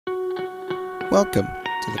Welcome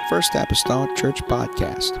to the First Apostolic Church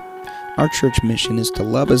Podcast. Our church mission is to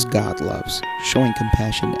love as God loves, showing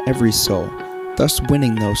compassion to every soul, thus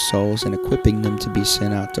winning those souls and equipping them to be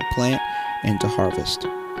sent out to plant and to harvest.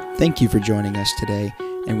 Thank you for joining us today,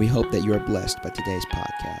 and we hope that you are blessed by today's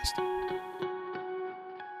podcast.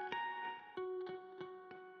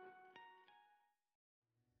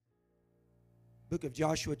 Book of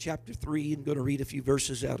Joshua chapter 3. I'm going to read a few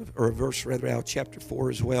verses out of, or a verse rather out of chapter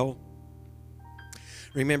 4 as well.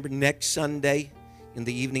 Remember, next Sunday in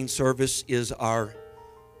the evening service is our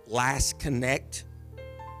last Connect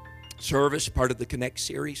service, part of the Connect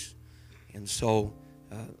series. And so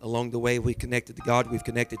along the way we connected to God, we've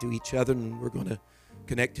connected to each other, and we're going to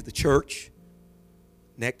connect to the church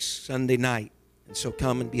next Sunday night. And so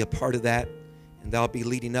come and be a part of that. And I'll be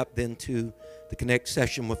leading up then to the Connect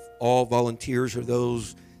session with all volunteers or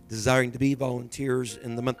those desiring to be volunteers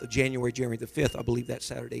in the month of January the 5th, I believe that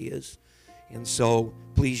Saturday is. And so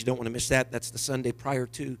please, you don't want to miss that. That's the Sunday prior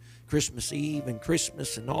to Christmas Eve and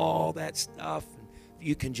Christmas and all that stuff. And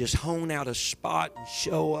you can just hone out a spot and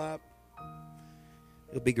show up.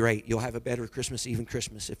 It'll be great. You'll have a better Christmas Eve and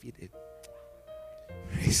Christmas if you do.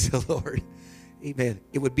 Praise the Lord. Amen.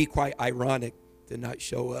 It would be quite ironic to not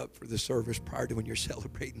show up for the service prior to when you're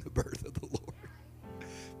celebrating the birth of the Lord.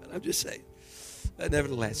 But I'm just saying. But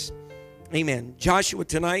nevertheless, amen. Joshua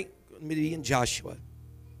tonight, going to be in Joshua.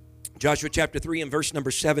 Joshua chapter 3 and verse number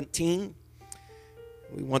 17.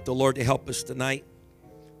 We want the Lord to help us tonight.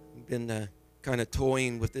 We've been kind of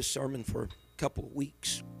toying with this sermon for a couple of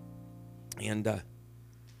weeks. And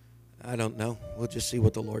I don't know. We'll just see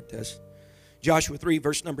what the Lord does. Joshua 3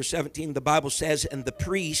 verse number 17, the Bible says, "And the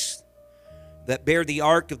priests that bear the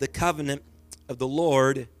ark of the covenant of the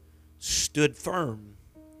Lord stood firm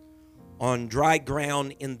on dry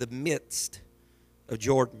ground in the midst of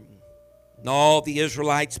Jordan. And all the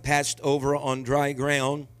Israelites passed over on dry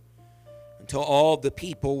ground until all the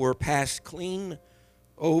people were passed clean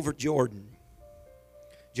over Jordan."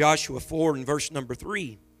 Joshua 4 and verse number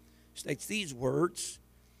 3 states these words,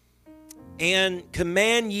 "And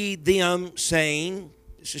command ye them, saying,"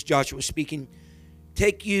 this is Joshua speaking,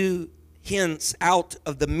 "take you hence out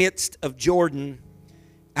of the midst of Jordan,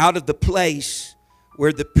 out of the place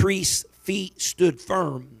where the priest's feet stood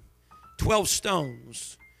firm, 12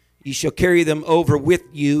 stones. Ye shall carry them over with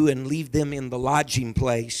you and leave them in the lodging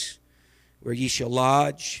place where ye shall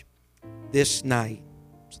lodge this night."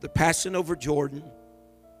 So they're passing over Jordan.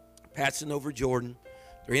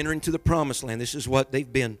 They're entering to the promised land. This is what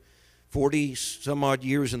they've been 40 some odd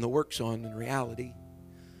years in the works on in reality.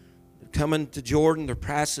 They're coming to Jordan. They're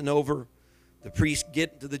passing over. The priests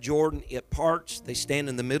get into the Jordan. It parts. They stand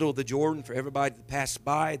in the middle of the Jordan for everybody to pass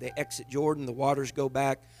by. They exit Jordan. The waters go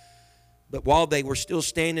back. But while they were still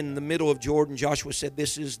standing in the middle of Jordan, Joshua said,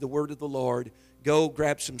 "This is the word of the Lord. Go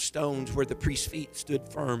grab some stones where the priest's feet stood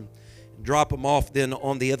firm and drop them off then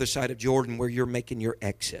on the other side of Jordan where you're making your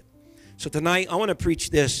exit." So tonight I want to preach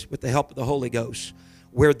this with the help of the Holy Ghost.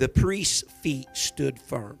 Where the priest's feet stood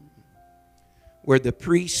firm. Where the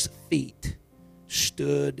priest's feet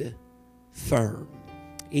stood firm.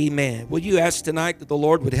 Amen. Will you ask tonight that the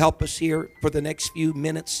Lord would help us here for the next few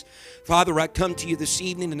minutes? Father, I come to you this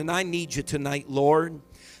evening, and I need you tonight, Lord.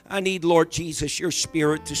 I need, Lord Jesus, your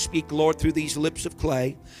Spirit to speak, Lord, through these lips of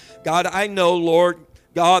clay. God, I know, Lord,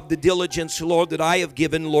 God, the diligence, Lord, that I have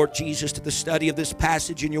given, Lord Jesus, to the study of this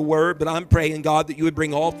passage in your word. But I'm praying, God, that you would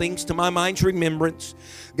bring all things to my mind's remembrance.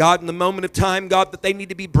 God, in the moment of time, God, that they need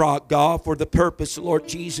to be brought, God, for the purpose, Lord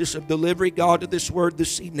Jesus, of delivery, God, of this word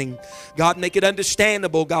this evening. God, make it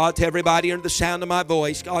understandable, God, to everybody under the sound of my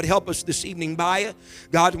voice. God, help us this evening by it.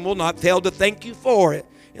 God, and we'll not fail to thank you for it.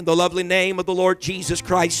 In the lovely name of the Lord Jesus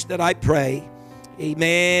Christ that I pray.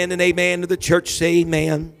 Amen and amen. To the church say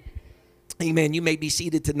amen. Amen. You may be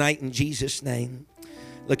seated tonight in Jesus' name.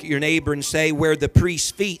 Look at your neighbor and say, "Where the priest's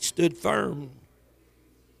feet stood firm."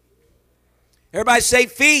 Everybody say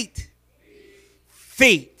feet.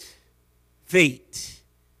 Feet. Feet.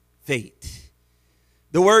 Feet.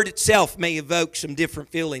 The word itself may evoke some different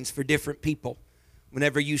feelings for different people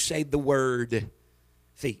whenever you say the word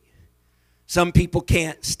feet. Some people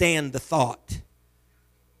can't stand the thought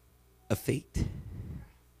of feet.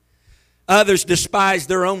 Others despise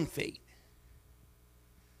their own feet.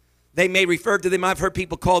 They may refer to them. I've heard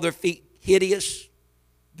people call their feet hideous.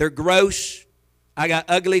 They're gross. I got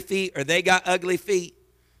ugly feet, or they got ugly feet.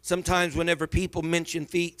 Sometimes whenever people mention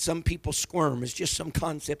feet, some people squirm. It's just some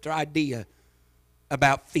concept or idea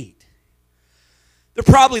about feet. They're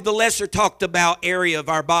probably the lesser talked about area of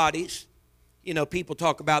our bodies. You know, people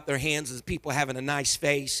talk about their hands as people having a nice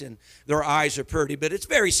face and their eyes are pretty, but it's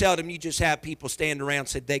very seldom you just have people stand around and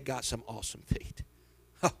say, they got some awesome feet.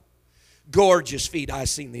 Oh, gorgeous feet I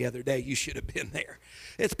seen the other day. You should have been there.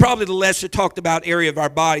 It's probably the lesser talked about area of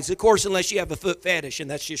our bodies. Of course, unless you have a foot fetish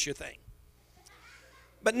and that's just your thing.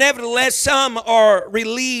 But nevertheless, some are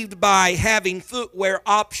relieved by having footwear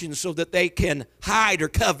options so that they can hide or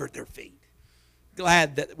cover their feet.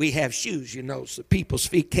 Glad that we have shoes, you know, so people's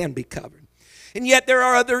feet can be covered. And yet there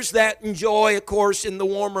are others that enjoy, of course, in the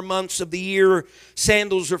warmer months of the year,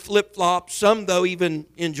 sandals or flip-flops. Some, though, even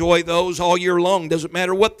enjoy those all year long. Doesn't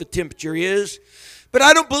matter what the temperature is. But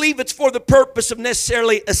I don't believe it's for the purpose of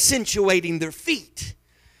necessarily accentuating their feet.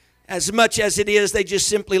 As much as it is, they just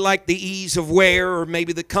simply like the ease of wear or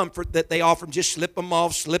maybe the comfort that they offer. Just slip them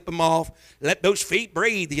off, let those feet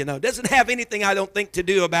breathe, you know. It doesn't have anything, I don't think, to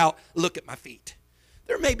do about, look at my feet.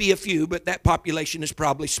 There may be a few, but that population is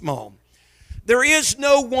probably small. There is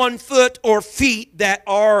no one foot or feet that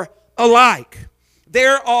are alike.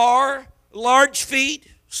 There are large feet,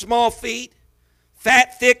 small feet,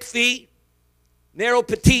 fat, thick feet, narrow,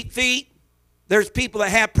 petite feet. There's people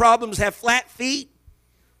that have problems, have flat feet.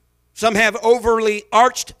 Some have overly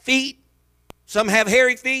arched feet. Some have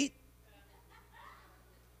hairy feet.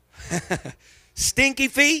 Stinky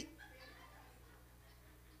feet.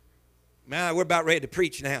 Man, we're about ready to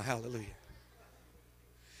preach now. Hallelujah.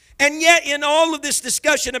 And yet in all of this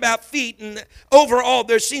discussion about feet, and overall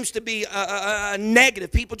there seems to be a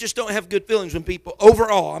negative. People just don't have good feelings when people,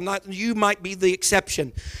 overall, you might be the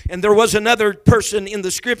exception. And there was another person in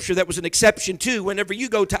the scripture that was an exception too. Whenever you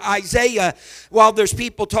go to Isaiah, while there's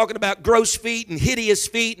people talking about gross feet and hideous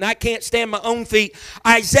feet, and I can't stand my own feet,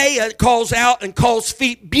 Isaiah calls out and calls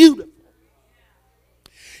feet beautiful.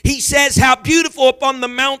 He says, how beautiful upon the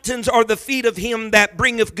mountains are the feet of him that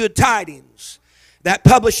bringeth good tidings, that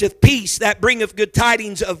publisheth peace, that bringeth good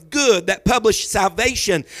tidings of good, that publisheth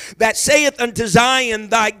salvation, that saith unto Zion,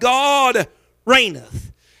 thy God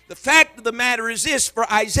reigneth. The fact of the matter is this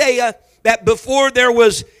for Isaiah, that before there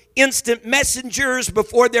was instant messengers,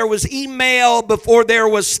 before there was email, before there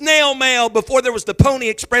was snail mail, before there was the Pony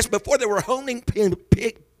Express, before there were homing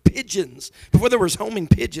pigeons, before there was homing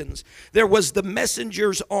pigeons, there was the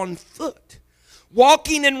messengers on foot.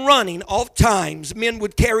 Walking and running, oft times men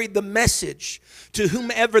would carry the message to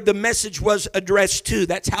whomever the message was addressed to.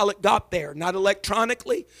 That's how it got there. Not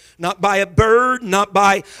electronically, not by a bird, not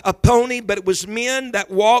by a pony, but it was men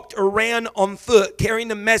that walked or ran on foot carrying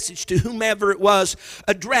the message to whomever it was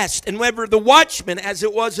addressed. And whenever the watchman, as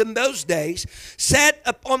it was in those days, sat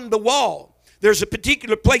upon the wall. There's a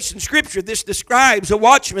particular place in Scripture, this describes a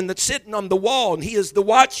watchman that's sitting on the wall, and he is the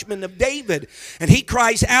watchman of David. And he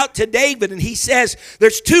cries out to David, and he says,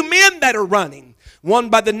 there's two men that are running.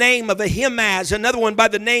 One by the name of Ahimaaz, another one by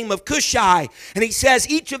the name of Cushai. And he says,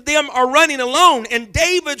 each of them are running alone. And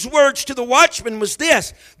David's words to the watchman was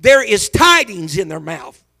this, there is tidings in their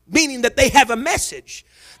mouth, meaning that they have a message.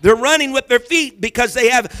 They're running with their feet because they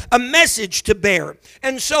have a message to bear.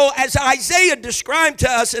 And so as Isaiah described to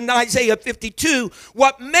us in Isaiah 52,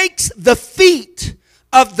 what makes the feet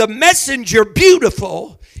of the messenger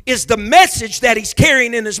beautiful is the message that he's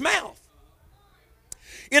carrying in his mouth.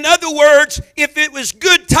 In other words, if it was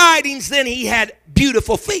good tidings, then he had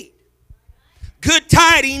beautiful feet. Good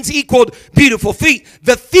tidings equaled beautiful feet.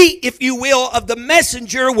 The feet, if you will, of the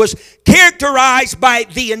messenger was characterized by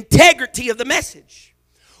the integrity of the message.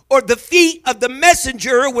 Or the feet of the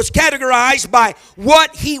messenger was categorized by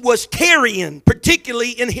what he was carrying,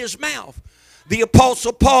 particularly in his mouth. The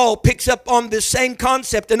Apostle Paul picks up on this same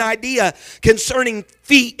concept and idea concerning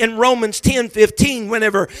feet in Romans 10:15,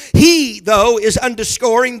 whenever he, though, is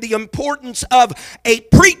underscoring the importance of a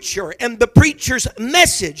preacher and the preacher's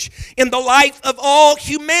message in the life of all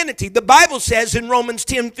humanity. The Bible says in Romans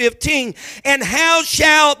 10:15, and how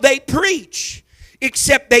shall they preach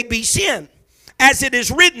except they be sent? As it is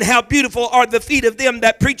written, how beautiful are the feet of them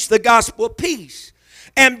that preach the gospel of peace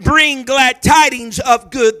and bring glad tidings of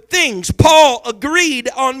good things. Paul agreed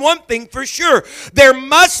on one thing for sure. There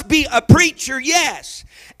must be a preacher, yes.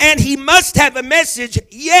 And he must have a message,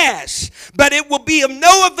 yes. But it will be of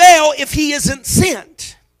no avail if he isn't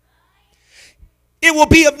sent. It will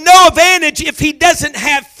be of no advantage if he doesn't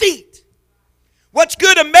have feet. What's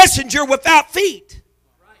good a messenger without feet?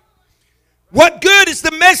 What good is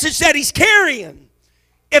the message that he's carrying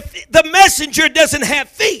if the messenger doesn't have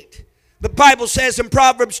feet? The Bible says in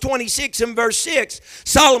Proverbs 26 and verse 6,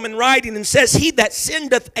 Solomon writing and says, he that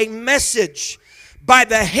sendeth a message by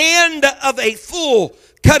the hand of a fool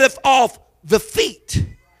cutteth off the feet.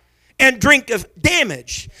 and drink of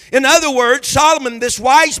damage. In other words, Solomon, this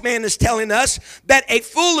wise man, is telling us that a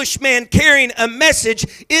foolish man carrying a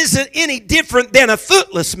message isn't any different than a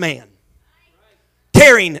footless man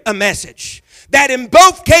carrying a message. That in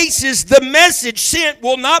both cases, the message sent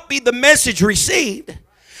will not be the message received,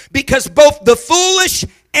 because both the foolish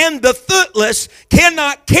and the footless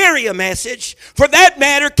cannot carry a message. For that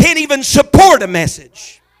matter, can't even support a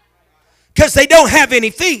message, because they don't have any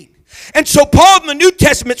feet. And so Paul in the New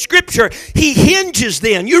Testament scripture, he hinges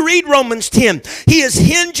then. You read Romans 10. He is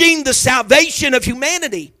hinging the salvation of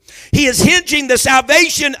humanity. He is hinging the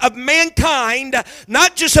salvation of mankind,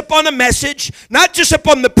 not just upon a message, not just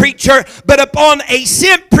upon the preacher, but upon a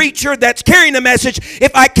sent preacher that's carrying a message.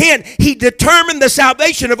 If I can, he determined the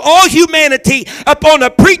salvation of all humanity upon a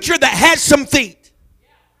preacher that has some feet.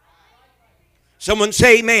 Someone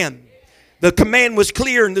say amen. The command was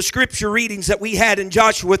clear in the scripture readings that we had in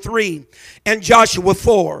Joshua 3 and Joshua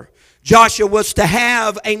 4. Joshua was to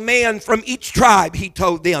have a man from each tribe, he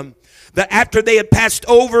told them. That after they had passed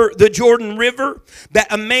over the Jordan River,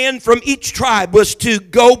 that a man from each tribe was to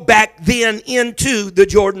go back then into the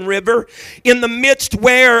Jordan River in the midst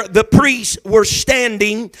where the priests were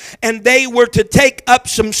standing, and they were to take up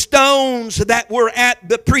some stones that were at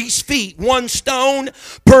the priest's feet, one stone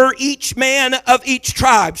per each man of each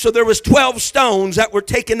tribe. So there was 12 stones that were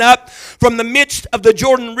taken up from the midst of the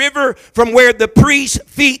Jordan River, from where the priest's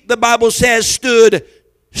feet, the Bible says, stood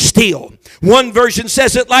still. One version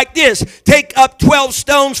says it like this: take up 12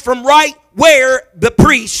 stones from right where the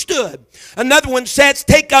priest stood. Another one says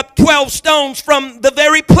take up 12 stones from the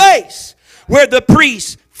very place where the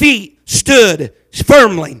priest's feet stood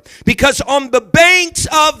firmly. Because on the banks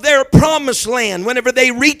of their promised land, whenever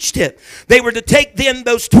they reached it, they were to take then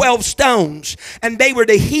those 12 stones and they were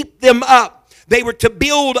to heap them up. They were to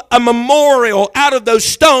build a memorial out of those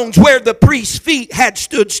stones where the priest's feet had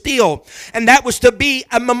stood still. And that was to be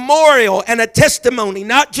a memorial and a testimony,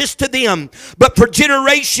 not just to them, but for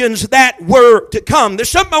generations that were to come. There's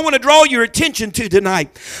something I want to draw your attention to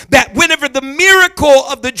tonight. That whenever the miracle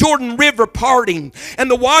of the Jordan River parting and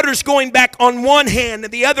the waters going back on one hand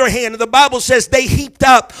and the other hand, the Bible says they heaped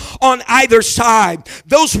up on either side.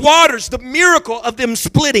 Those waters, the miracle of them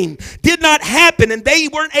splitting, did not happen, and they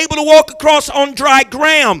weren't able to walk across on dry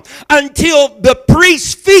ground until the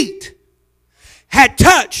priest's feet had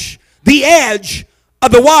touched the edge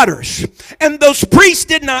of the waters. And those priests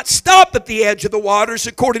did not stop at the edge of the waters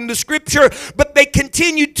according to scripture, but they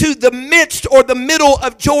continued to the midst or the middle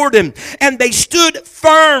of Jordan, and they stood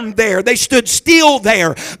firm there. They stood still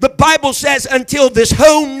there. The Bible says until this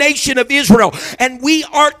whole nation of Israel, and we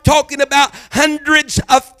are talking about hundreds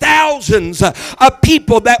of thousands of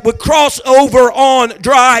people that would cross over on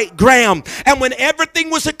dry ground. And when everything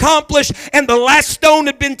was accomplished and the last stone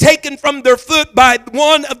had been taken from their foot by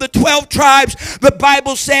one of the 12 tribes, the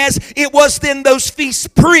Bible says it was then those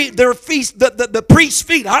the priest's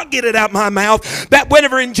feet, I'll get it out my mouth, that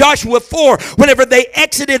whenever in Joshua 4, whenever they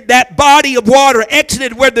exited that body of water,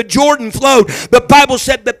 exited where the Jordan flowed, the Bible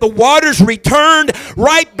said that the waters returned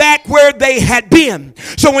right back where they had been.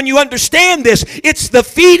 So when you understand this, it's the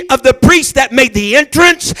feet of the priest that made the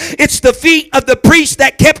entrance. It's the feet of the priest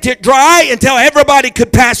that kept it dry until everybody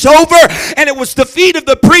could pass over. And it was the feet of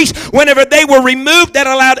the priest whenever they were removed that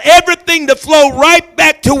allowed everything to flow right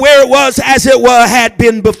back to where it was as it had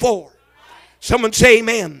been before. Someone say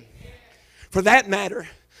amen. For that matter,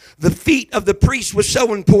 the feet of the priest was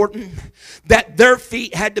so important that their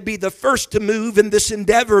feet had to be the first to move in this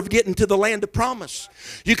endeavor of getting to the land of promise.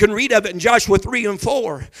 You can read of it in Joshua 3 and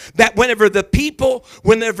 4, that whenever the people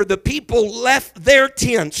left their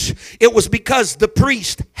tents, it was because the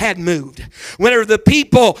priest had moved. Whenever the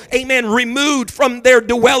people, amen, removed from their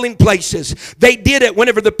dwelling places, they did it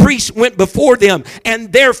whenever the priest went before them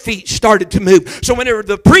and their feet started to move. So whenever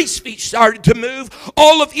the priest's feet started to move,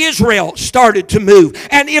 all of Israel started to move.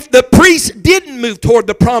 And if the priest didn't move toward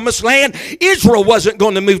the promised land, Israel wasn't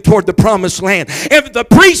going to move toward the promised land. If the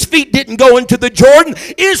priest's feet didn't go into the Jordan,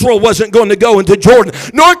 Israel wasn't going to go into Jordan,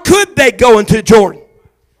 nor could they go into Jordan.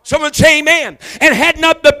 Someone say amen. And had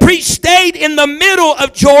not the priest stayed in the middle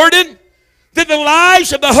of Jordan, then the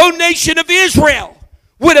lives of the whole nation of Israel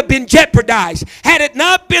would have been jeopardized had it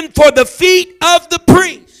not been for the feet of the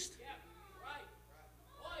priest.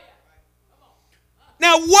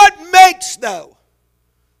 Now what makes, though,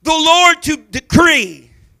 the Lord to decree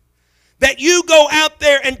that you go out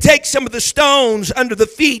there and take some of the stones under the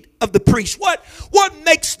feet of the priest? What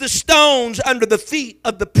makes the stones under the feet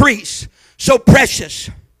of the priest so precious?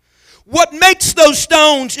 What makes those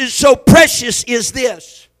stones is so precious is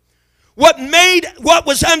this. What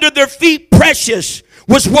was under their feet precious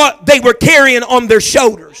was what they were carrying on their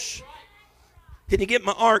shoulders. Can you get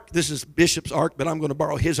my ark? This is Bishop's ark, but I'm going to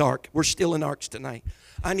borrow his ark. We're still in arks tonight.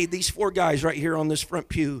 I need these 4 guys right here on this front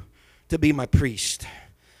pew to be my priest.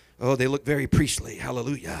 Oh, they look very priestly.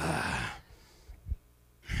 Hallelujah.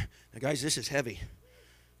 Now, guys, this is heavy.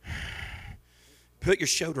 Put your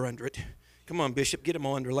shoulder under it. Come on, Bishop, get them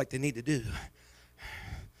all under like they need to do.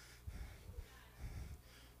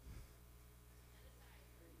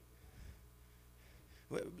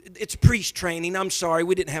 It's priest training. I'm sorry,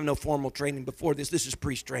 we didn't have no formal training before this. This is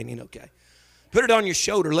priest training, okay. Put it on your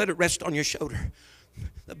shoulder. Let it rest on your shoulder.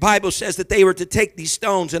 The Bible says that they were to take these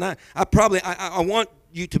stones, and I want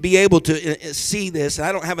you to be able to see this.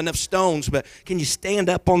 I don't have enough stones, but can you stand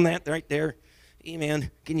up on that right there?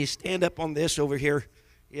 Amen. Can you stand up on this over here?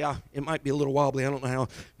 Yeah, it might be a little wobbly. I don't know how.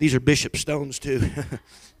 These are bishop stones too.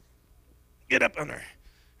 Get up on there.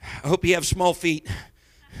 I hope you have small feet.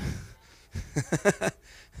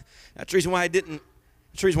 That's the reason why I didn't.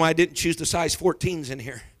 That's the reason why I didn't choose the size 14s in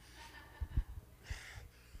here.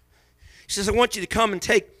 He says, I want you to come and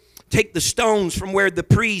take the stones from where the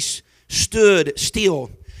priests stood still.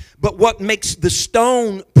 But what makes the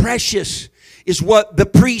stone precious is what the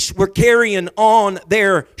priests were carrying on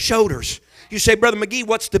their shoulders. You say, Brother McGee,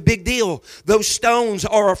 what's the big deal? Those stones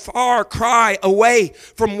are a far cry away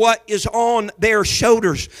from what is on their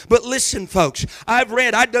shoulders. But listen, folks, I've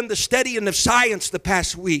done the studying of science the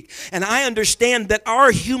past week, and I understand that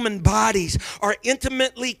our human bodies are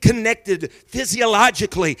intimately connected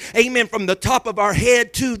physiologically. Amen. From the top of our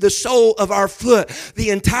head to the sole of our foot. The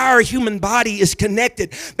entire human body is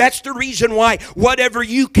connected. That's the reason why whatever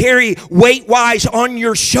you carry weight-wise on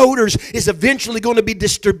your shoulders is eventually going to be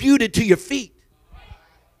distributed to your feet.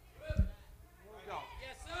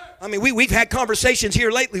 I mean, we've had conversations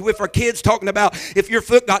here lately with our kids talking about if your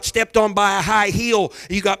foot got stepped on by a high heel,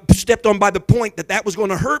 you got stepped on by the point, that was going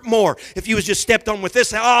to hurt more if you was just stepped on with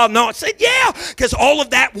this. Oh, no. I said, yeah, because all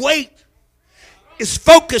of that weight is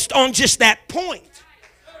focused on just that point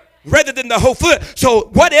rather than the whole foot.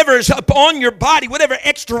 So whatever is up on your body, whatever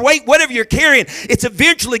extra weight, whatever you're carrying, it's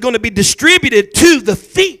eventually going to be distributed to the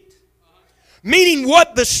feet. Meaning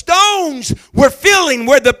what the stones were filling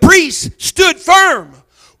where the priests stood firm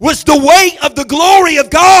was the weight of the glory of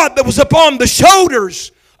God that was upon the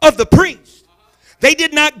shoulders of the priest. They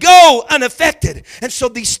did not go unaffected. And so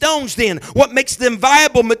these stones then, what makes them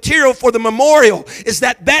viable material for the memorial is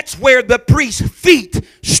that that's where the priest's feet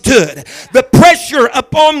stood. The pressure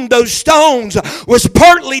upon those stones was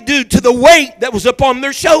partly due to the weight that was upon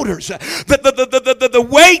their shoulders. The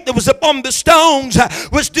weight that was upon the stones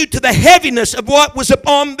was due to the heaviness of what was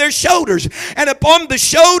upon their shoulders. And upon the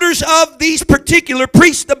shoulders of these particular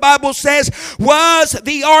priests, the Bible says, was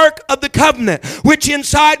the Ark of the Covenant, which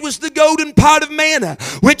inside was the golden pot of manna,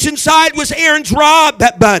 which inside was Aaron's rod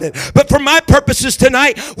that budded. But for my purposes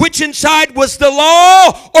tonight, which inside was the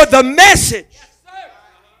law or the message.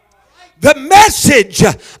 The message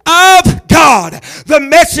of God. The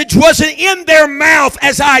message wasn't in their mouth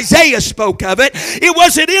as Isaiah spoke of it. It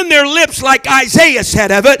wasn't in their lips like Isaiah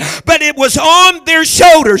said of it, but it was on their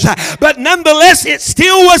shoulders. But nonetheless, it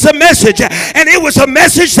still was a message, and it was a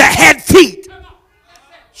message that had feet.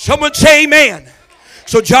 Someone say amen.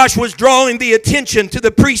 So Joshua's drawing the attention to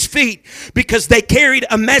the priest's feet because they carried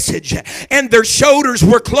a message and their shoulders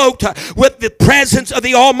were cloaked with the presence of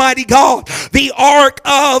the Almighty God, the Ark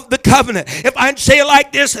of the Covenant. If I say it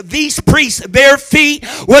like this, these priests, their feet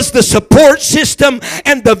was the support system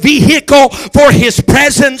and the vehicle for His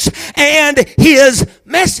presence and His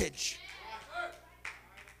message.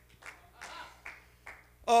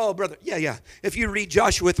 Oh, brother, yeah. If you read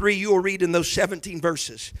Joshua 3, you will read in those 17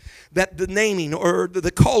 verses that the naming or the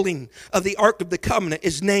calling of the Ark of the Covenant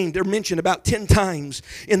is named or mentioned about 10 times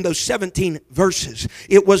in those 17 verses.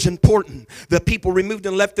 It was important. The people removed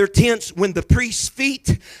and left their tents when the priest's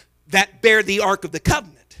feet that bear the Ark of the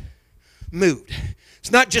Covenant moved.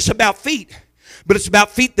 It's not just about feet, but it's about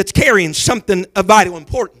feet that's carrying something of vital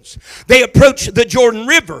importance. They approached the Jordan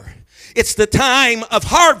River. It's the time of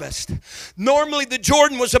harvest. Normally the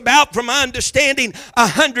Jordan was about, from my understanding,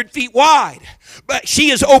 100 feet wide. But she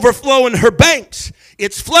is overflowing her banks.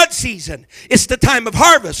 It's flood season. It's the time of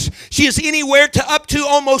harvest. She is anywhere to up to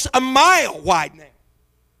almost a mile wide now.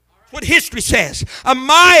 What history says, a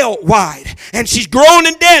mile wide, and she's growing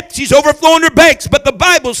in depth. She's overflowing her banks. But the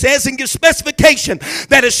Bible says and gives specification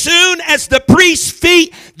that as soon as the priest's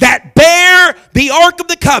feet that bear the Ark of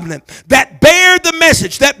the Covenant, that bear the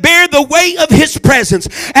message, that bear the weight of His presence,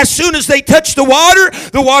 as soon as they touch the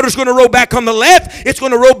water's going to roll back on the left. It's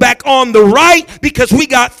going to roll back on the right, because we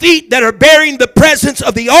got feet that are bearing the presence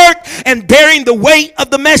of the Ark and bearing the weight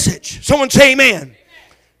of the message. Someone say amen.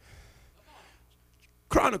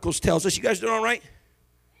 Chronicles tells us, you guys doing all right?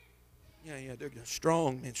 Yeah, they're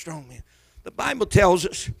strong men. The Bible tells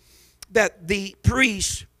us that the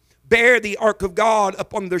priests bear the ark of God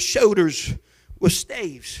upon their shoulders with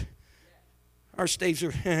staves. Our staves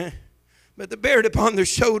are, but they bear it upon their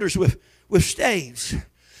shoulders with staves.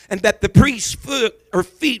 And that the priest's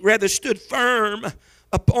feet stood firm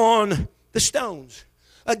upon the stones.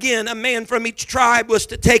 Again, a man from each tribe was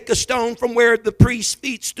to take a stone from where the priest's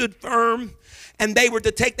feet stood firm, and they were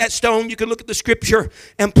to take that stone, you can look at the scripture,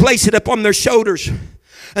 and place it upon their shoulders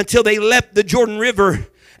until they left the Jordan River,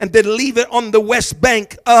 and then leave it on the west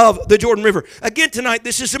bank of the Jordan River. Again tonight,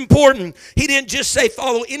 this is important. He didn't just say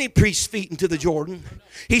follow any priest's feet into the Jordan.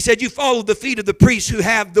 He said you follow the feet of the priests who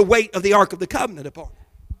have the weight of the Ark of the Covenant upon them.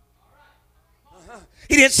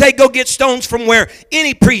 He didn't say go get stones from where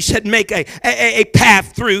any priest had make a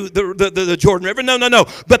path through the Jordan River. No.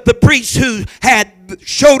 But the priests who had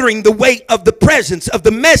shouldering the weight of the presence of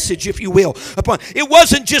the message, if you will, upon. It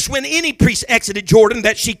wasn't just when any priest exited Jordan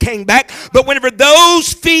that she came back, but whenever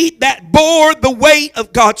those feet that bore the weight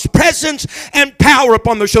of God's presence and power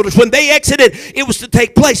upon their shoulders, when they exited, it was to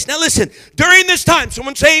take place. Now listen, during this time,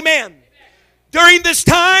 someone say amen. During this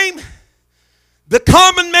time, the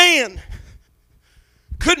common man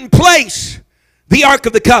couldn't place the Ark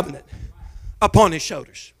of the Covenant upon his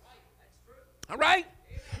shoulders. All right?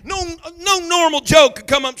 No normal Joe could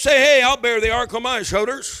come up and say, hey, I'll bear the Ark on my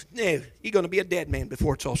shoulders. No, you're going to be a dead man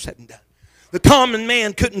before it's all said and done. The common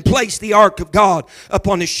man couldn't place the Ark of God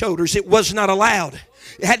upon his shoulders. It was not allowed.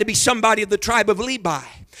 It had to be somebody of the tribe of Levi.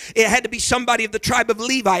 It had to be somebody of the tribe of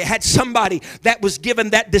Levi. It had somebody that was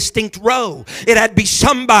given that distinct role. It had to be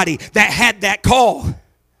somebody that had that call.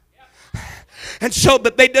 And so,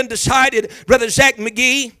 but they done decided, Brother Zach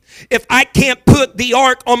McGee, if I can't put the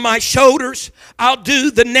ark on my shoulders, I'll do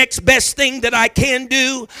the next best thing that I can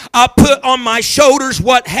do. I'll put on my shoulders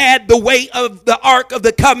what had the weight of the Ark of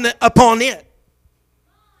the Covenant upon it.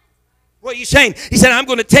 What are you saying? He said, I'm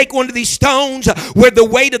going to take one of these stones where the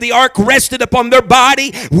weight of the ark rested upon their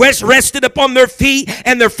body, rested upon their feet,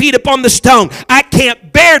 and their feet upon the stone. I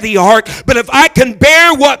can't bear the ark, but if I can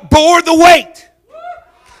bear what bore the weight,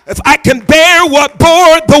 if I can bear what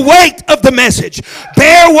bore the weight of the message,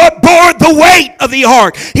 bear what bore the weight of the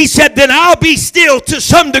ark, he said, then I'll be still to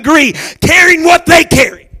some degree carrying what they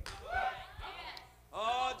carried.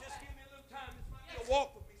 Oh, just give me a little time. This might be a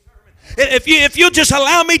walk with me sermon. If you'll just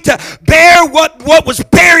allow me to bear what was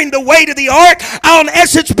bearing the weight of the ark, I'll in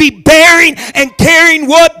essence be bearing and carrying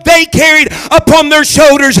what they carried upon their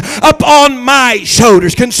shoulders, upon my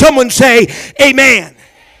shoulders. Can someone say amen?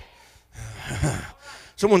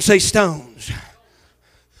 Someone say stones.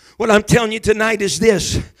 What I'm telling you tonight is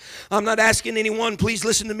this. I'm not asking anyone, please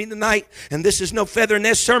listen to me tonight. And this is no feather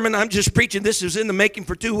nest sermon. I'm just preaching. This is in the making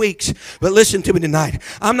for 2 weeks. But listen to me tonight.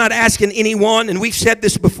 I'm not asking anyone, and we've said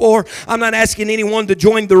this before, I'm not asking anyone to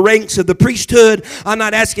join the ranks of the priesthood. I'm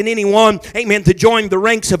not asking anyone, amen, to join the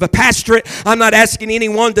ranks of a pastorate. I'm not asking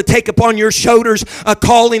anyone to take upon your shoulders a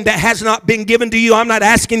calling that has not been given to you. I'm not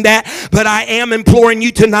asking that. But I am imploring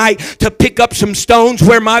you tonight to pick up some stones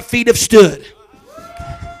where my feet have stood.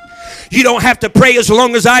 You don't have to pray as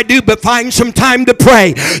long as I do, but find some time to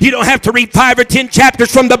pray. You don't have to read 5 or 10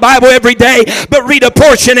 chapters from the Bible every day, but read a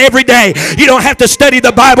portion every day. You don't have to study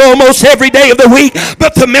the Bible almost every day of the week,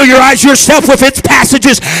 but familiarize yourself with its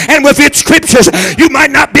passages and with its scriptures. You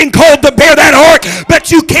might not be called to bear that ark,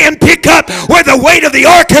 but you can pick up where the weight of the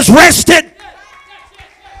ark has rested.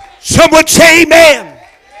 Someone say amen.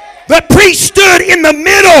 The priest stood in the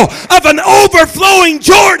middle of an overflowing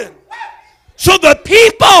Jordan, so the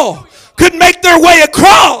people could make their way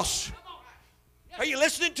across. Are you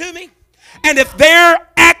listening to me? And if their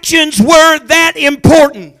actions were that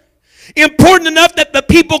important enough that the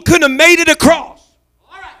people could have made it across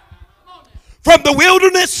from the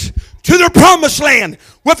wilderness to their promised land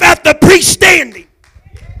without the priest standing,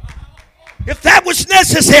 if that was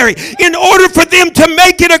necessary in order for them to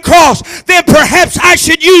make it across, then perhaps I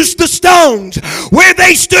should use the stones where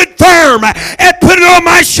they stood firm and put it on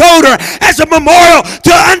my shoulder as a memorial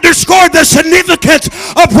to underscore the significance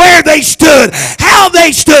of where they stood, how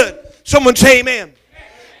they stood. Someone say amen.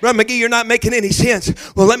 Brother McGee, you're not making any sense.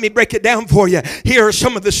 Well, let me break it down for you. Here are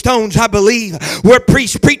some of the stones, I believe, where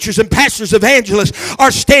priests, preachers, and pastors, evangelists are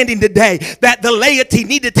standing today that the laity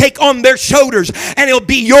need to take on their shoulders, and it'll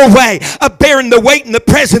be your way of bearing the weight and the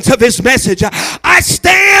presence of his message. I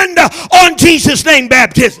stand on Jesus' name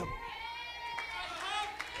baptism.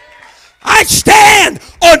 I stand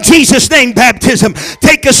on Jesus' name baptism.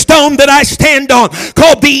 Take a stone that I stand on,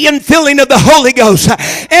 called the infilling of the Holy Ghost,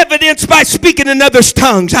 evidenced by speaking in others'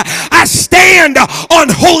 tongues. I stand on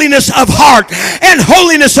holiness of heart and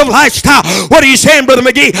holiness of lifestyle. What are you saying, Brother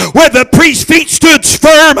McGee? Where the priest's feet stood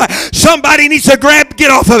firm, somebody needs to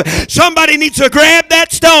get off of it. Somebody needs to grab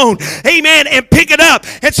that stone, amen, and pick it up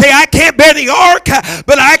and say, I can't bear the ark,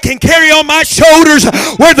 but I can carry on my shoulders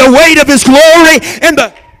where the weight of His glory and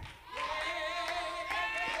the...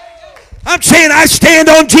 I'm saying I stand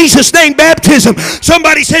on Jesus' name baptism.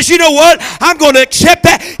 Somebody says, you know what? I'm going to accept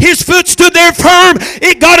that. His foot stood there firm.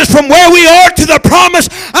 It got us from where we are to the promise.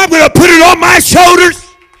 I'm going to put it on my shoulders.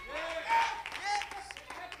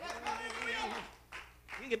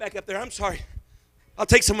 You can get back up there. I'm sorry. I'll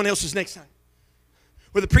take someone else's next time.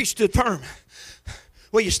 Where the priest stood firm.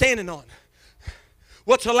 What are you standing on?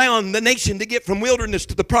 What's allowing the nation to get from wilderness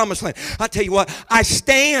to the promised land? I tell you what, I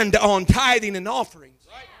stand on tithing and offerings.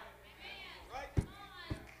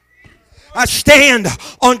 I stand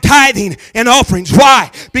on tithing and offerings. Why?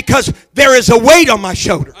 Because there is a weight on my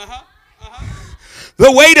shoulder.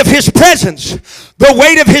 The weight of His presence, the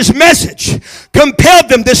weight of His message compelled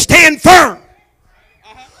them to stand firm.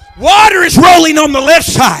 Water is rolling on the left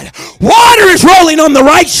side. Water is rolling on the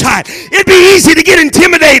right side. It'd be easy to get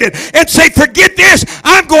intimidated and say, forget this,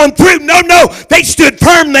 I'm going through. No, they stood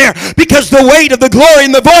firm there because the weight of the glory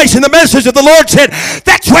and the voice and the message of the Lord said,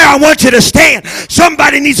 that's where I want you to stand.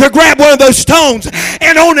 Somebody needs to grab one of those stones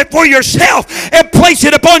and own it for yourself and place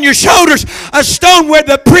it upon your shoulders. A stone where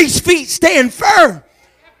the priest's feet stand firm.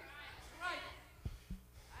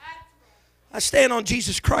 I stand on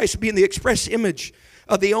Jesus Christ being the express image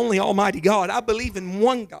of the only Almighty God. I believe in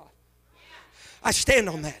one God. I stand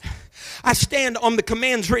on that. I stand on the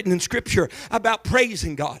commands written in Scripture about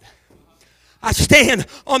praising God. I stand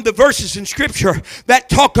on the verses in Scripture that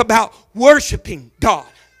talk about worshiping God.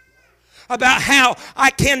 About how I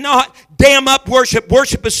cannot dam up worship.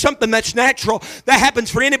 Worship is something that's natural. That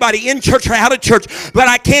happens for anybody in church or out of church. But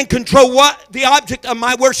I can't control what the object of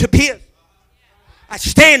my worship is. I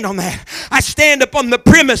stand on that. I stand upon the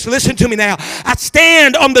premise. Listen to me now. I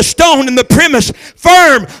stand on the stone and the premise,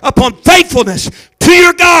 firm upon faithfulness to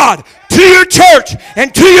your God, to your church,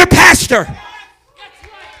 and to your pastor.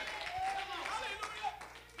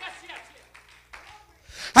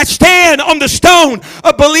 I stand on the stone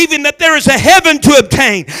of believing that there is a heaven to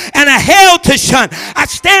obtain and a hell to shun. I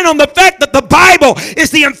stand on the fact that the Bible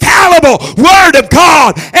is the infallible Word of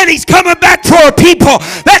God, and He's coming back for a people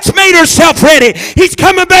that's made herself ready. He's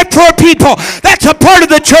coming back for a people that's a part of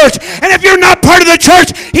the church. And if you're not part of the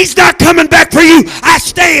church, He's not coming back for you. I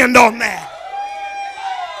stand on that.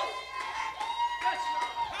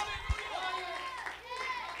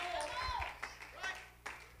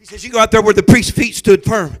 He says, you go out there where the priest's feet stood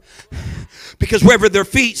firm. Because wherever their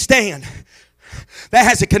feet stand, that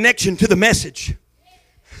has a connection to the message.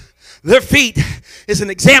 Their feet is an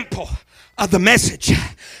example of the message.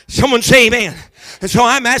 Someone say amen. And so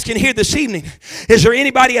I'm asking here this evening, is there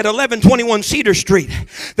anybody at 1121 Cedar Street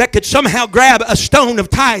that could somehow grab a stone of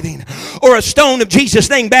tithing or a stone of Jesus'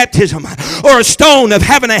 name baptism or a stone of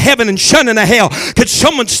having a heaven and shunning a hell? Could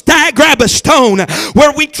someone grab a stone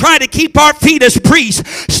where we try to keep our feet as priests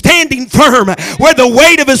standing firm, where the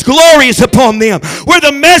weight of His glory is upon them, where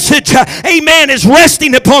the message, amen, is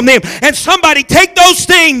resting upon them, and somebody take those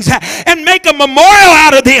things and make a memorial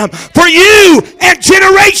out of them for you and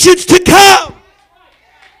generations to come.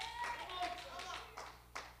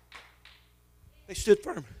 They stood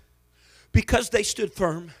firm. Because they stood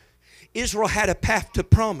firm, Israel had a path to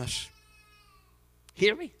promise.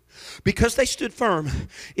 Hear me? Because they stood firm,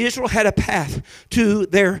 Israel had a path to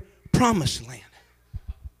their promised land.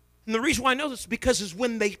 And the reason why I know this is because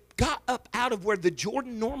when they got up out of where the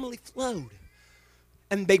Jordan normally flowed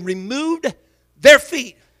and they removed their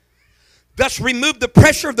feet, thus removed the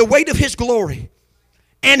pressure of the weight of His glory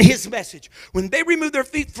and His message. When they remove their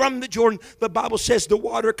feet from the Jordan, the Bible says the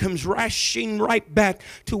water comes rushing right back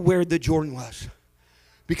to where the Jordan was.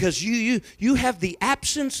 Because you have the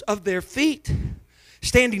absence of their feet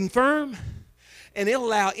standing firm, and it'll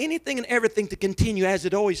allow anything and everything to continue as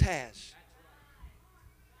it always has.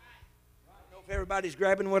 I don't know if everybody's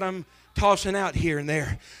grabbing what I'm tossing out here and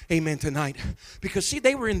there. Amen tonight. Because see,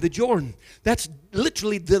 they were in the Jordan. That's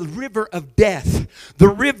literally the river of death. The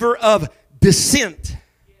river of descent.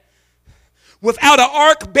 Without an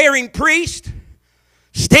ark-bearing priest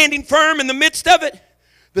standing firm in the midst of it,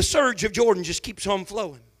 the surge of Jordan just keeps on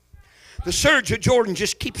flowing. The surge of Jordan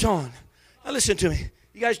just keeps on. Now listen to me.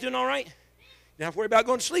 You guys doing all right? You don't have to worry about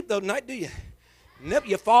going to sleep though tonight, do you? Nope,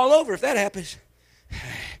 you fall over if that happens.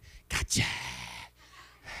 Gotcha.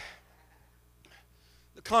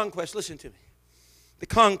 conquest, listen to me. The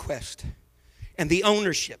conquest and the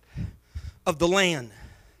ownership of the land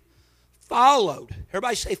followed.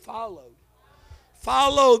 Everybody say followed.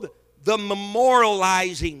 Followed the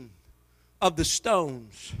memorializing of the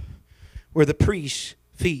stones where the priest's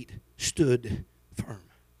feet stood firm.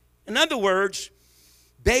 In other words,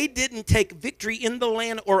 they didn't take victory in the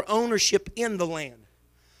land or ownership in the land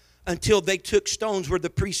until they took stones where the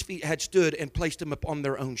priest's feet had stood and placed them upon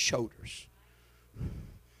their own shoulders.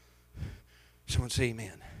 Someone say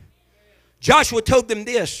amen. Joshua told them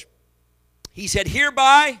this. He said,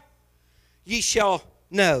 hereby ye shall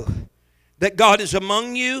know that God is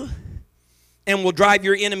among you and will drive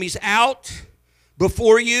your enemies out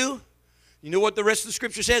before you. You know what the rest of the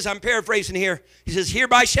scripture says? I'm paraphrasing here. He says,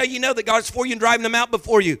 hereby shall you know that God is for you and driving them out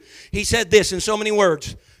before you. He said this in so many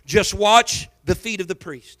words. Just watch the feet of the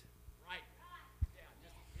priest.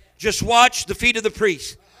 Just watch the feet of the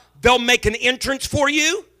priest. They'll make an entrance for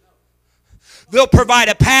you. They'll provide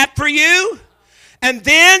a path for you. And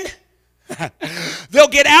then they'll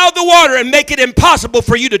get out of the water and make it impossible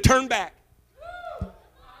for you to turn back.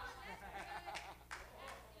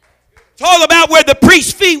 It's all about where the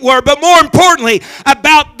priest's feet were, but more importantly,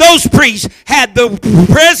 about those priests had the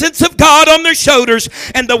presence of God on their shoulders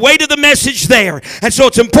and the weight of the message there. And so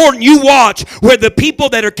it's important you watch where the people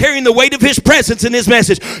that are carrying the weight of His presence and His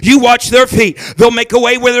message, you watch their feet. They'll make a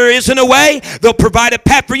way where there isn't a way. They'll provide a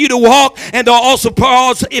path for you to walk, and they'll also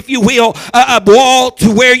pause, if you will, a wall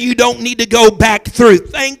to where you don't need to go back through.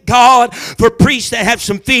 Thank God for priests that have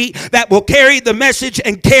some feet that will carry the message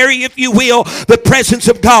and carry, if you will, the presence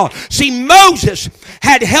of God. See, Moses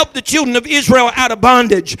had helped the children of Israel out of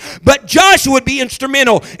bondage, but Joshua would be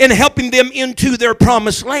instrumental in helping them into their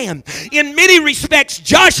promised land. In many respects,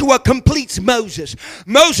 Joshua completes Moses.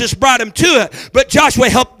 Moses brought them to it, but Joshua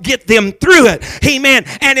helped get them through it. Amen.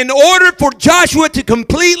 And in order for Joshua to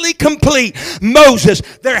completely complete Moses,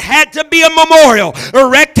 there had to be a memorial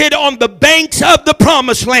erected on the banks of the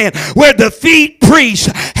promised land where the feet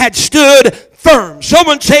priests had stood firm.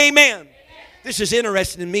 Someone say amen. This is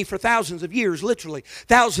interesting to me for thousands of years, literally.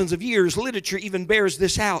 Thousands of years, literature even bears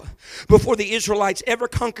this out. Before the Israelites ever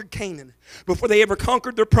conquered Canaan, before they ever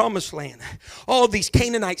conquered their promised land, all of these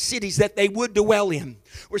Canaanite cities that they would dwell in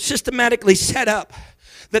were systematically set up,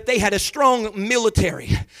 that they had a strong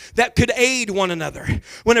military that could aid one another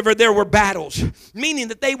whenever there were battles, meaning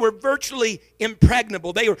that they were virtually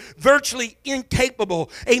impregnable. They were virtually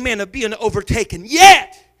incapable, amen, of being overtaken.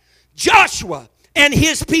 Yet, Joshua and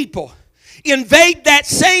his people invade that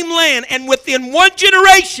same land, and within one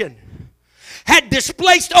generation had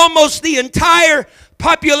displaced almost the entire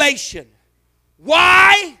population.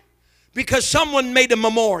 Why? Because someone made a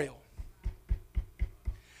memorial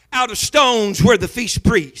out of stones where the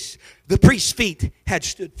priest's feet had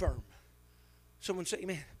stood firm. Someone say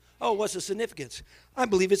amen. Oh, what's the significance? I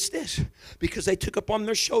believe it's this. Because they took upon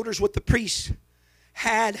their shoulders what the priests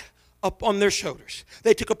had up on their shoulders.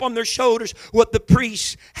 They took upon their shoulders what the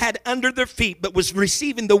priests had under their feet, but was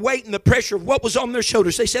receiving the weight and the pressure of what was on their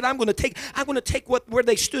shoulders. They said, I'm going to take where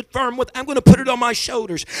they stood firm with, I'm going to put it on my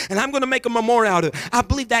shoulders, and I'm going to make a memorial out of it. I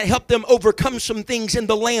believe that helped them overcome some things in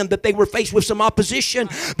the land that they were faced with some opposition,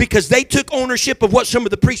 because they took ownership of what some of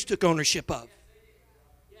the priests took ownership of.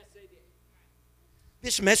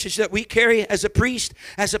 This message that we carry as a priest,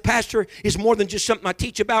 as a pastor, is more than just something I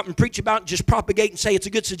teach about and preach about and just propagate and say it's a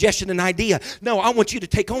good suggestion and idea. No, I want you to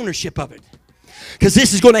take ownership of it, because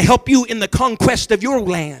this is going to help you in the conquest of your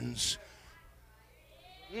lands.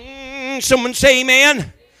 Someone say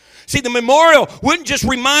amen. See, the memorial wouldn't just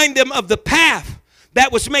remind them of the path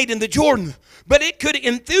that was made in the Jordan, but it could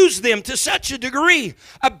enthuse them to such a degree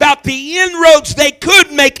about the inroads they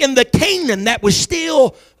could make in the Canaan that was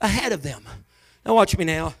still ahead of them. Now watch me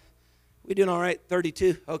now. We doing all right?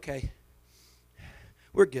 32? Okay.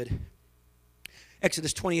 We're good.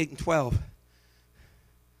 Exodus 28 and 12.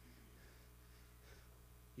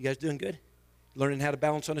 You guys doing good? Learning how to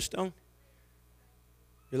balance on a stone?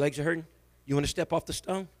 Your legs are hurting? You want to step off the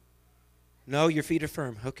stone? No, your feet are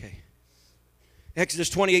firm. Okay. Exodus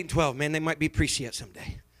 28 and 12. Man, they might be priests yet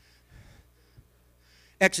someday.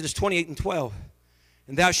 Exodus 28 and 12.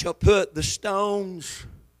 And thou shalt put the stones.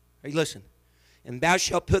 Hey, listen. And thou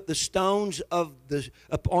shalt put the stones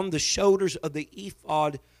upon the shoulders of the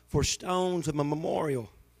ephod for stones of a memorial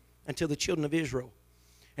unto the children of Israel.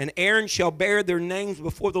 And Aaron shall bear their names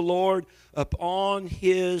before the Lord upon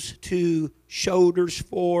his two shoulders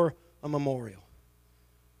for a memorial.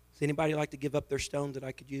 Does anybody like to give up their stone that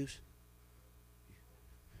I could use?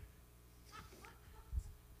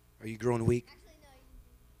 Are you growing weak?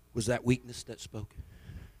 Was that weakness that spoke?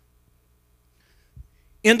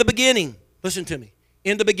 In the beginning, listen to me.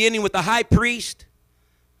 In the beginning with the high priest,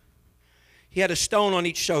 he had a stone on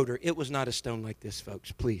each shoulder. It was not a stone like this,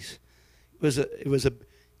 folks, please. It was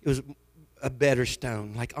a better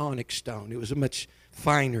stone, like onyx stone. It was a much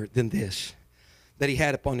finer than this that he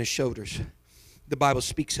had upon his shoulders. The Bible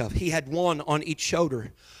speaks of. He had one on each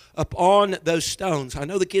shoulder. Upon those stones, I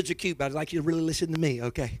know the kids are cute, but I'd like you to really listen to me,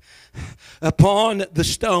 okay? Upon the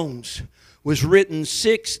stones was written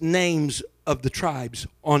 6 names of the tribes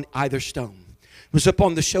on either stone. It was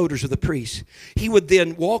upon the shoulders of the priest. He would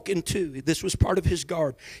then walk into, this was part of his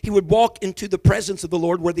garb, he would walk into the presence of the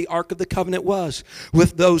Lord where the Ark of the Covenant was,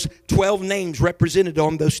 with those 12 names represented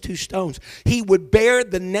on those 2 stones. He would bear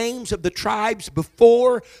the names of the tribes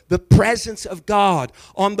before the presence of God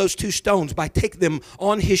on those 2 stones by taking them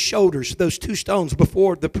on his shoulders, those 2 stones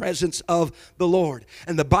before the presence of the Lord.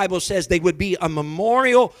 And the Bible says they would be a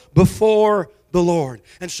memorial before the Lord.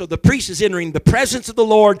 And so the priest is entering the presence of the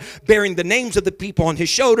Lord, bearing the names of the people on his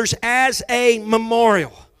shoulders as a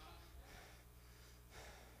memorial.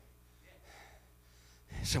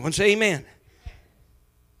 Someone say amen.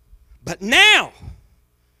 But now,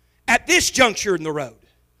 at this juncture in the road,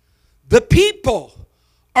 the people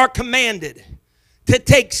are commanded to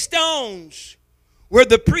take stones where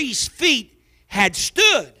the priest's feet had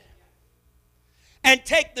stood and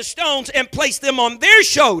take the stones and place them on their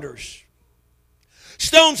shoulders.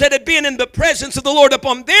 Stones that had been in the presence of the Lord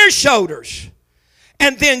upon their shoulders,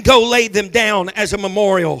 and then go lay them down as a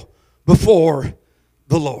memorial before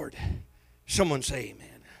the Lord. Someone say amen.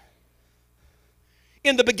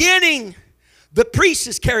 In the beginning, the priest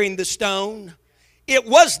is carrying the stone. It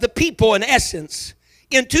was the people, in essence,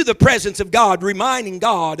 into the presence of God, reminding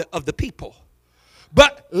God of the people.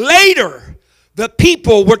 But later, the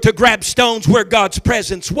people were to grab stones where God's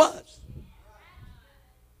presence was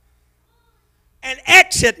and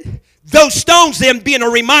exit those stones, then being a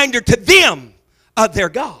reminder to them of their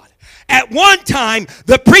God. At one time,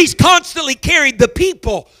 the priest constantly carried the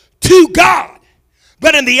people to God.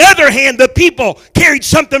 But on the other hand, the people carried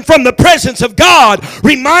something from the presence of God,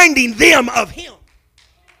 reminding them of Him.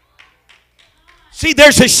 See,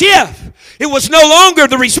 there's a shift. It was no longer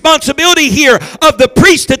the responsibility here of the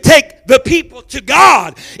priest to take the people to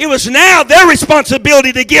God. It was now their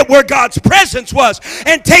responsibility to get where God's presence was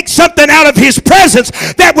and take something out of His presence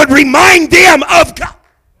that would remind them of God.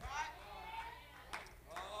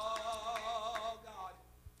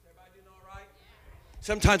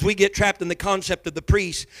 Sometimes we get trapped in the concept of the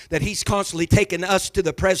priest that he's constantly taking us to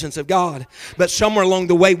the presence of God. But somewhere along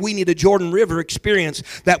the way, we need a Jordan River experience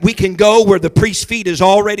that we can go where the priest's feet is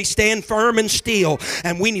already stand firm and still.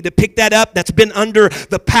 And we need to pick that up that's been under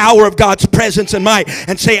the power of God's presence and might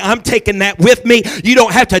and say, I'm taking that with me. You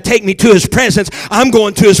don't have to take me to His presence. I'm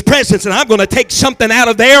going to His presence and I'm going to take something out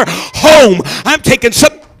of there home. I'm taking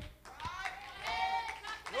something.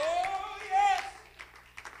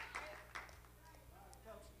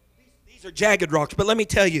 These are jagged rocks, but let me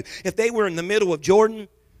tell you, if they were in the middle of Jordan,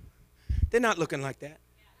 they're not looking like that.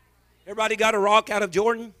 Everybody got a rock out of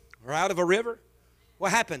Jordan or out of a river?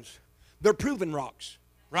 What happens? They're proven rocks,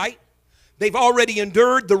 right? They've already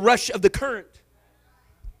endured the rush of the current.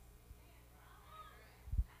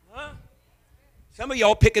 Huh? Some of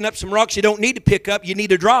y'all picking up some rocks you don't need to pick up, you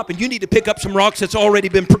need to drop, and you need to pick up some rocks that's already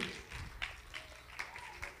been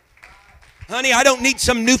Honey, I don't need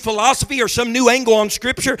some new philosophy or some new angle on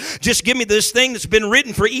Scripture. Just give me this thing that's been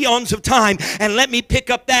written for eons of time and let me pick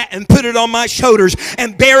up that and put it on my shoulders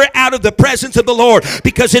and bear it out of the presence of the Lord,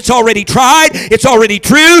 because it's already tried, it's already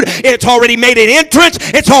true, it's already made an entrance,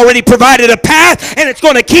 it's already provided a path, and it's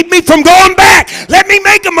going to keep me from going back. Let me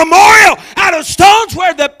make a memorial out of stones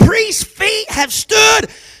where the priest's feet have stood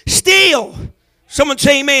still. Someone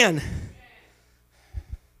say amen.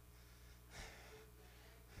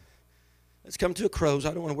 Let's come to a close. I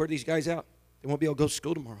don't want to wear these guys out. They won't be able to go to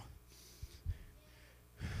school tomorrow.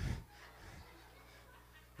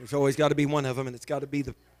 There's always got to be one of them, and it's got to be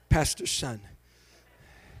the pastor's son.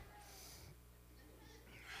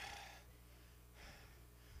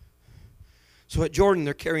 So at Jordan,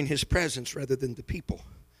 they're carrying His presence rather than the people.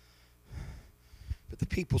 But the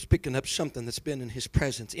people's picking up something that's been in His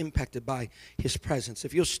presence, impacted by His presence.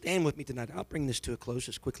 If you'll stand with me tonight, I'll bring this to a close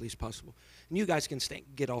as quickly as possible. And you guys can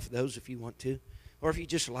get off those if you want to. Or if you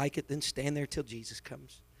just like it, then stand there till Jesus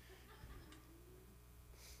comes.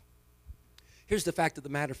 Here's the fact of the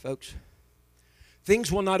matter, folks.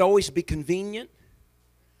 Things will not always be convenient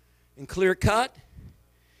and clear-cut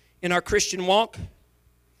in our Christian walk.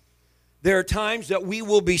 There are times that we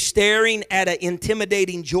will be staring at an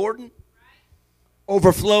intimidating Jordan,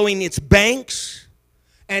 overflowing its banks,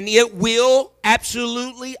 and it will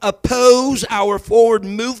absolutely oppose our forward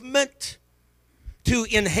movement. to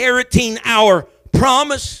inheriting our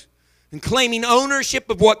promise and claiming ownership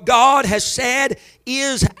of what God has said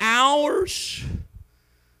is ours.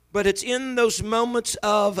 But it's in those moments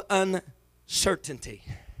of uncertainty.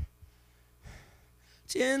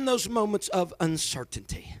 It's in those moments of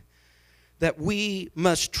uncertainty that we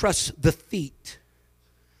must trust the feet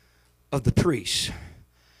of the priests,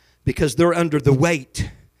 because they're under the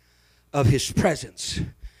weight of His presence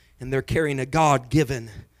and they're carrying a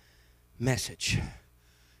God-given message.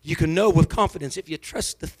 You can know with confidence, if you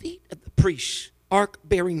trust the feet of the priests,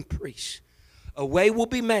 ark-bearing priests, a way will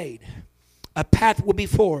be made, a path will be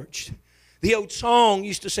forged. The old song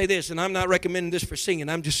used to say this, and I'm not recommending this for singing,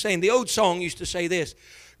 I'm just saying the old song used to say this: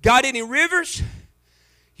 got any rivers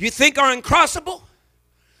you think are uncrossable?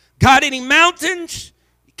 Got any mountains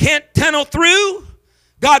you can't tunnel through?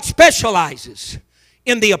 God specializes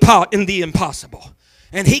in the impossible,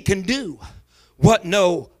 and He can do what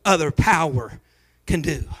no other power can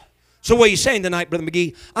do. So what are you saying tonight, Brother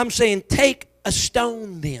McGee? I'm saying take a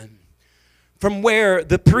stone then from where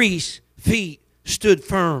the priest's feet stood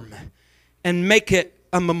firm and make it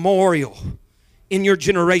a memorial in your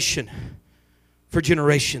generation for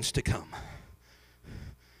generations to come.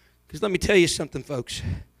 Because let me tell you something, folks.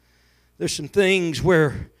 There's some things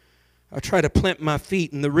where I try to plant my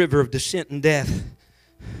feet in the river of descent and death.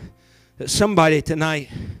 That somebody tonight,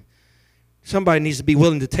 somebody needs to be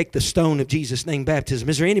willing to take the stone of Jesus' name baptism.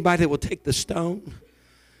 Is there anybody that will take the stone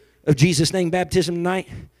of Jesus' name baptism tonight?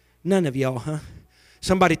 None of y'all, huh?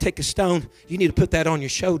 Somebody take a stone. You need to put that on your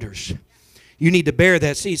shoulders. You need to bear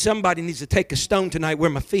that. See, somebody needs to take a stone tonight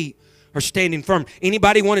where my feet are standing firm.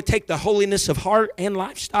 Anybody want to take the holiness of heart and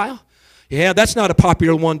lifestyle? Yeah, that's not a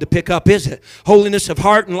popular one to pick up, is it? Holiness of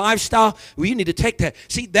heart and lifestyle. Well, you need to take that.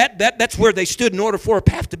 See, that's where they stood in order for a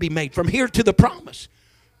path to be made from here to the promise.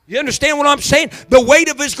 You understand what I'm saying? The weight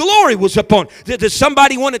of His glory was upon. Does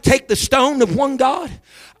somebody want to take the stone of one God?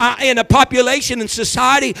 In a population and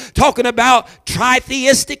society talking about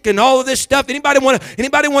tritheistic and all of this stuff. Anybody want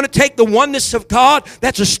to take the oneness of God?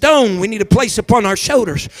 That's a stone we need to place upon our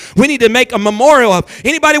shoulders. We need to make a memorial of.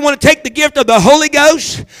 Anybody want to take the gift of the Holy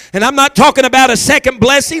Ghost? And I'm not talking about a second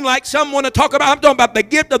blessing like some want to talk about. I'm talking about the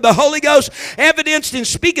gift of the Holy Ghost evidenced in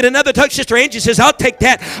speaking another tongue. Sister Angie says, I'll take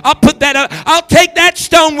that. I'll put that up. I'll take that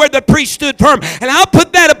stone where the priest stood firm, and I'll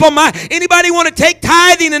put that upon my. Anybody want to take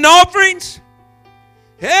tithing and offerings?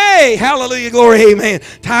 Hey, hallelujah, glory, amen.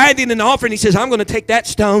 Tithing and offering, he says, I'm going to take that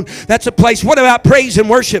stone. That's a place. What about praise and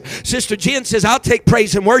worship? Sister Jen says, I'll take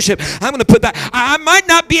praise and worship. I'm going to put that. I might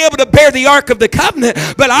not be able to bear the Ark of the Covenant,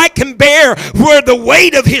 but I can bear where the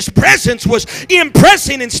weight of His presence was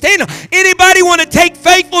impressing and standing. Anybody want to take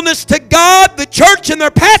faithfulness to God, the church, and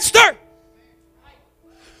their pastor?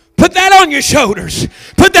 Put that on your shoulders.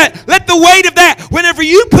 Put that. Let the weight of that. Whenever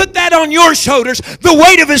you put that on your shoulders, the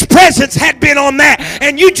weight of His presence had been on that,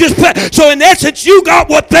 and you just put. So in essence, you got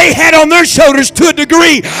what they had on their shoulders to a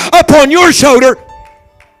degree upon your shoulder.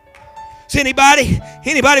 Is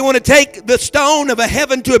anybody want to take the stone of a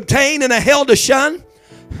heaven to obtain and a hell to shun?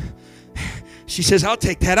 She says, I'll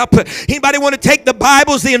take that. I'll put. Anybody want to take the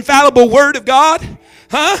Bible as the infallible Word of God?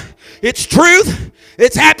 Huh? It's truth.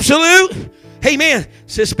 It's absolute. Amen.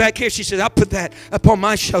 Sis back here, she says, I'll put that upon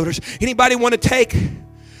my shoulders. Anybody want to take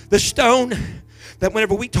the stone that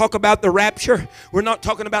whenever we talk about the rapture, we're not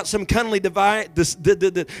talking about some cunningly devised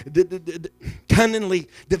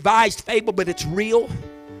fable, but it's real.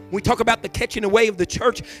 We talk about the catching away of the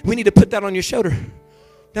church. We need to put that on your shoulder.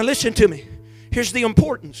 Now listen to me. Here's the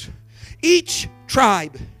importance. Each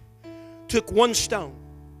tribe took one stone.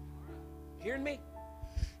 Hearing me?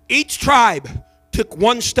 Each tribe took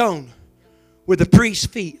one stone where the priest's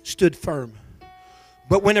feet stood firm.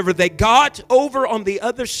 But whenever they got over on the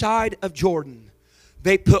other side of Jordan,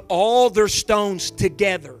 they put all their stones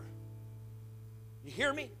together. You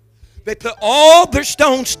hear me? They put all their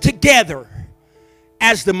stones together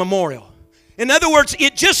as the memorial. In other words,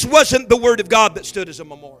 it just wasn't the Word of God that stood as a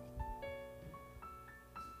memorial.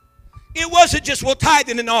 It wasn't just, well,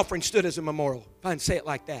 tithing and offering stood as a memorial. If I can say it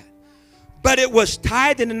like that. But it was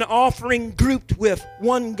tithing and offering grouped with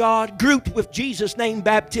one God, grouped with Jesus' name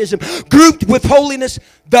baptism, grouped with holiness,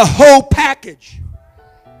 the whole package.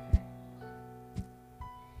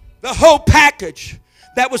 The whole package.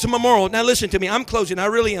 That was a memorial. Now listen to me. I'm closing. I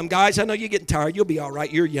really am, guys. I know you're getting tired. You'll be all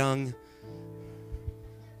right. You're young.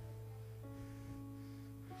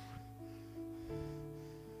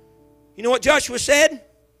 You know what Joshua said?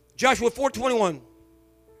 Joshua 4:21. He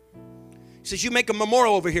says, you make a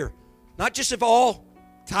memorial over here. Not just of all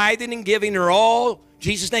tithing and giving or all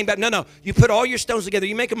Jesus' name. No. You put all your stones together.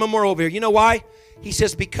 You make a memorial over here. You know why? He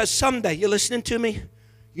says, because someday, you're listening to me?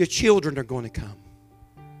 Your children are going to come.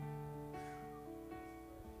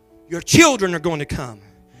 Your children are going to come.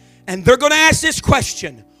 And they're going to ask this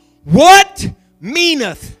question. What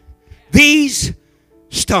meaneth these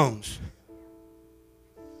stones?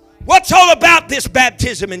 What's all about this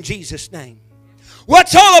baptism in Jesus' name?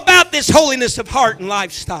 What's all about this holiness of heart and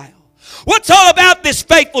lifestyle? What's all about this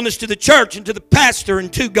faithfulness to the church and to the pastor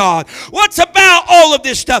and to God? What's about all of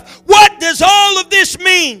this stuff? What does all of this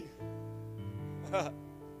mean?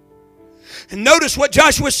 And notice what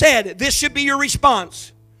Joshua said. This should be your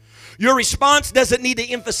response. Your response doesn't need to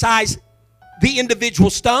emphasize the individual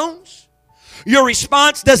stones. Your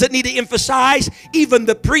response doesn't need to emphasize even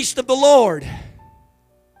the priest of the Lord.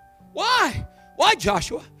 Why? Why,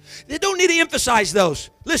 Joshua? They don't need to emphasize those.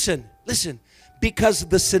 Listen. Because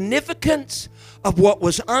the significance of what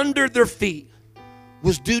was under their feet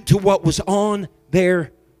was due to what was on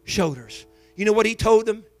their shoulders. You know what he told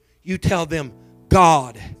them? You tell them,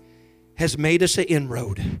 God has made us an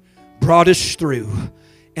inroad, brought us through,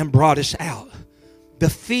 and brought us out. The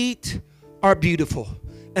feet are beautiful,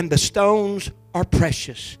 and the stones are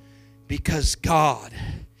precious, because God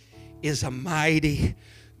is a mighty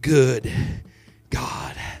good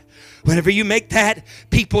God. Whenever you make that,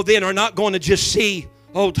 people then are not going to just see,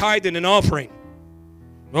 oh, tithing and offering.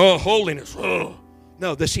 Oh, holiness. Oh.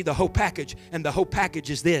 No, they see the whole package. And the whole package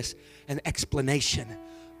is this, an explanation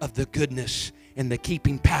of the goodness and the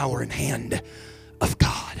keeping power and hand of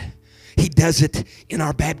God. He does it in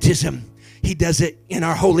our baptism. He does it in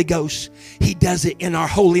our Holy Ghost. He does it in our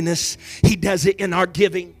holiness. He does it in our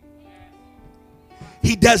giving.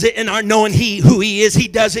 He does it in our knowing who He is. He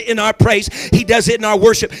does it in our praise. He does it in our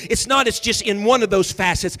worship. It's just in one of those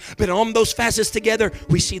facets, but on those facets together,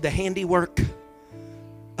 we see the handiwork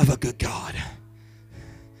of a good God.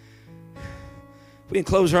 We can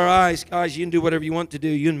close our eyes. Guys, you can do whatever you want to do.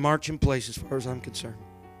 You can march in place as far as I'm concerned.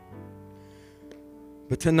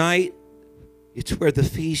 But tonight, it's where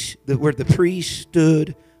the priest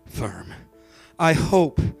stood firm. I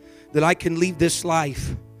hope that I can leave this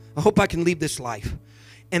life. I hope I can leave this life.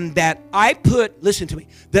 And that I put, listen to me,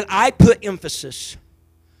 that I put emphasis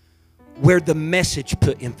where the message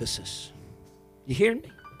put emphasis. You hear me?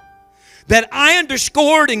 That I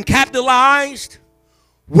underscored and capitalized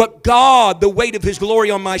what God, the weight of His glory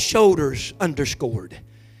on my shoulders, underscored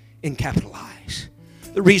and capitalized.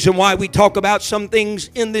 The reason why we talk about some things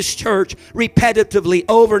in this church repetitively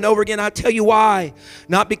over and over again, I'll tell you why.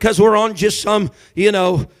 Not because we're on just some,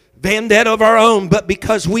 vendetta of our own, but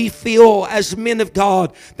because we feel as men of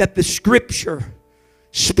God that the Scripture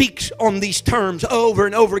speaks on these terms over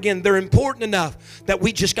and over again. They're important enough that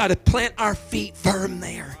we just got to plant our feet firm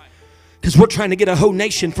there. Because we're trying to get a whole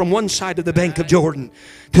nation from one side of the bank of Jordan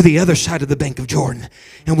to the other side of the bank of Jordan.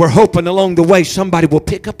 And we're hoping along the way somebody will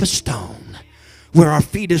pick up a stone where our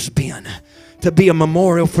feet has been to be a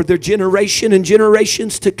memorial for their generation and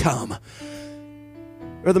generations to come.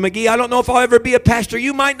 Brother McGee, I don't know if I'll ever be a pastor.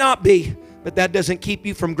 You might not be, but that doesn't keep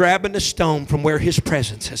you from grabbing a stone from where His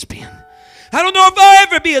presence has been. I don't know if I'll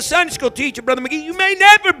ever be a Sunday school teacher, Brother McGee. You may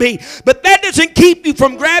never be, but that doesn't keep you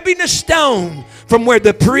from grabbing a stone from where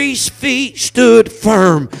the priest's feet stood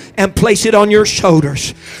firm and place it on your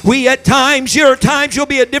shoulders. There are times you'll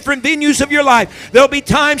be at different venues of your life. There'll be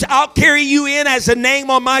times I'll carry you in as a name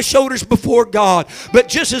on my shoulders before God. But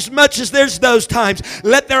just as much as there's those times,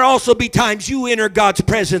 let there also be times you enter God's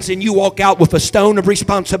presence and you walk out with a stone of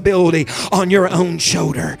responsibility on your own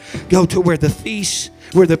shoulder. Go to where the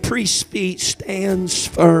priest's feet stands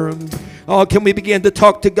firm. Oh, can we begin to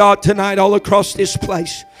talk to God tonight all across this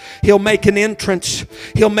place? He'll make an entrance.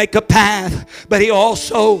 He'll make a path. But He'll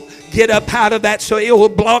also get up out of that, so it will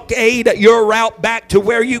blockade your route back to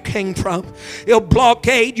where you came from. It'll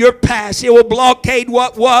blockade your past. It will blockade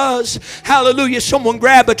what was. Hallelujah. Someone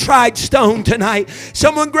grab a tried stone tonight.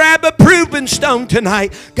 Someone grab a proven stone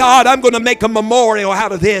tonight. God, I'm going to make a memorial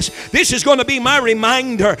out of this. This is going to be my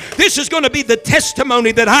reminder. This is going to be the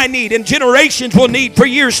testimony that I need and generations will need for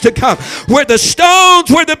years to come. Where the stones,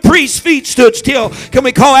 where the priest's feet stood still. Can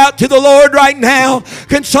we call out to the Lord right now?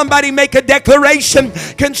 Can somebody make a declaration?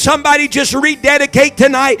 Can somebody just rededicate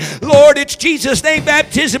tonight? Lord, it's Jesus' name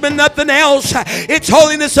baptism and nothing else. It's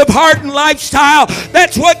holiness of heart and lifestyle.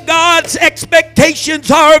 That's what God's expectations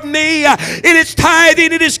are of me. It is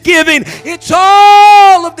tithing, it is giving. It's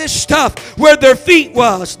all of this stuff where their feet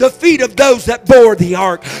was. The feet of those that bore the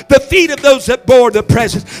ark. The feet of those that bore the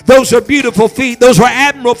presence. Those are beautiful feet. Those are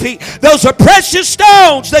admirable feet. Those are precious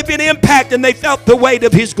stones. They've been impacted and they felt the weight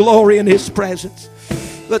of His glory and His presence.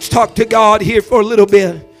 Let's talk to God here for a little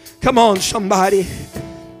bit. Come on, somebody.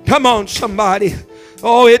 Come on, somebody.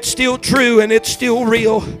 Oh, it's still true and it's still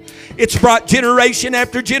real. It's brought generation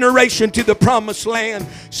after generation to the promised land.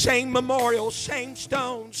 Same memorial, same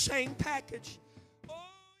stone, same package.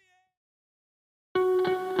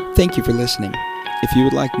 Thank you for listening. If you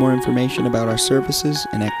would like more information about our services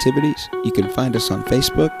and activities, you can find us on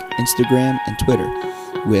Facebook, Instagram, and Twitter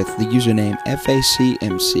with the username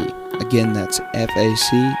FACMC. Again, that's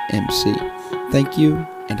FACMC. Thank you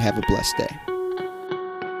and have a blessed day.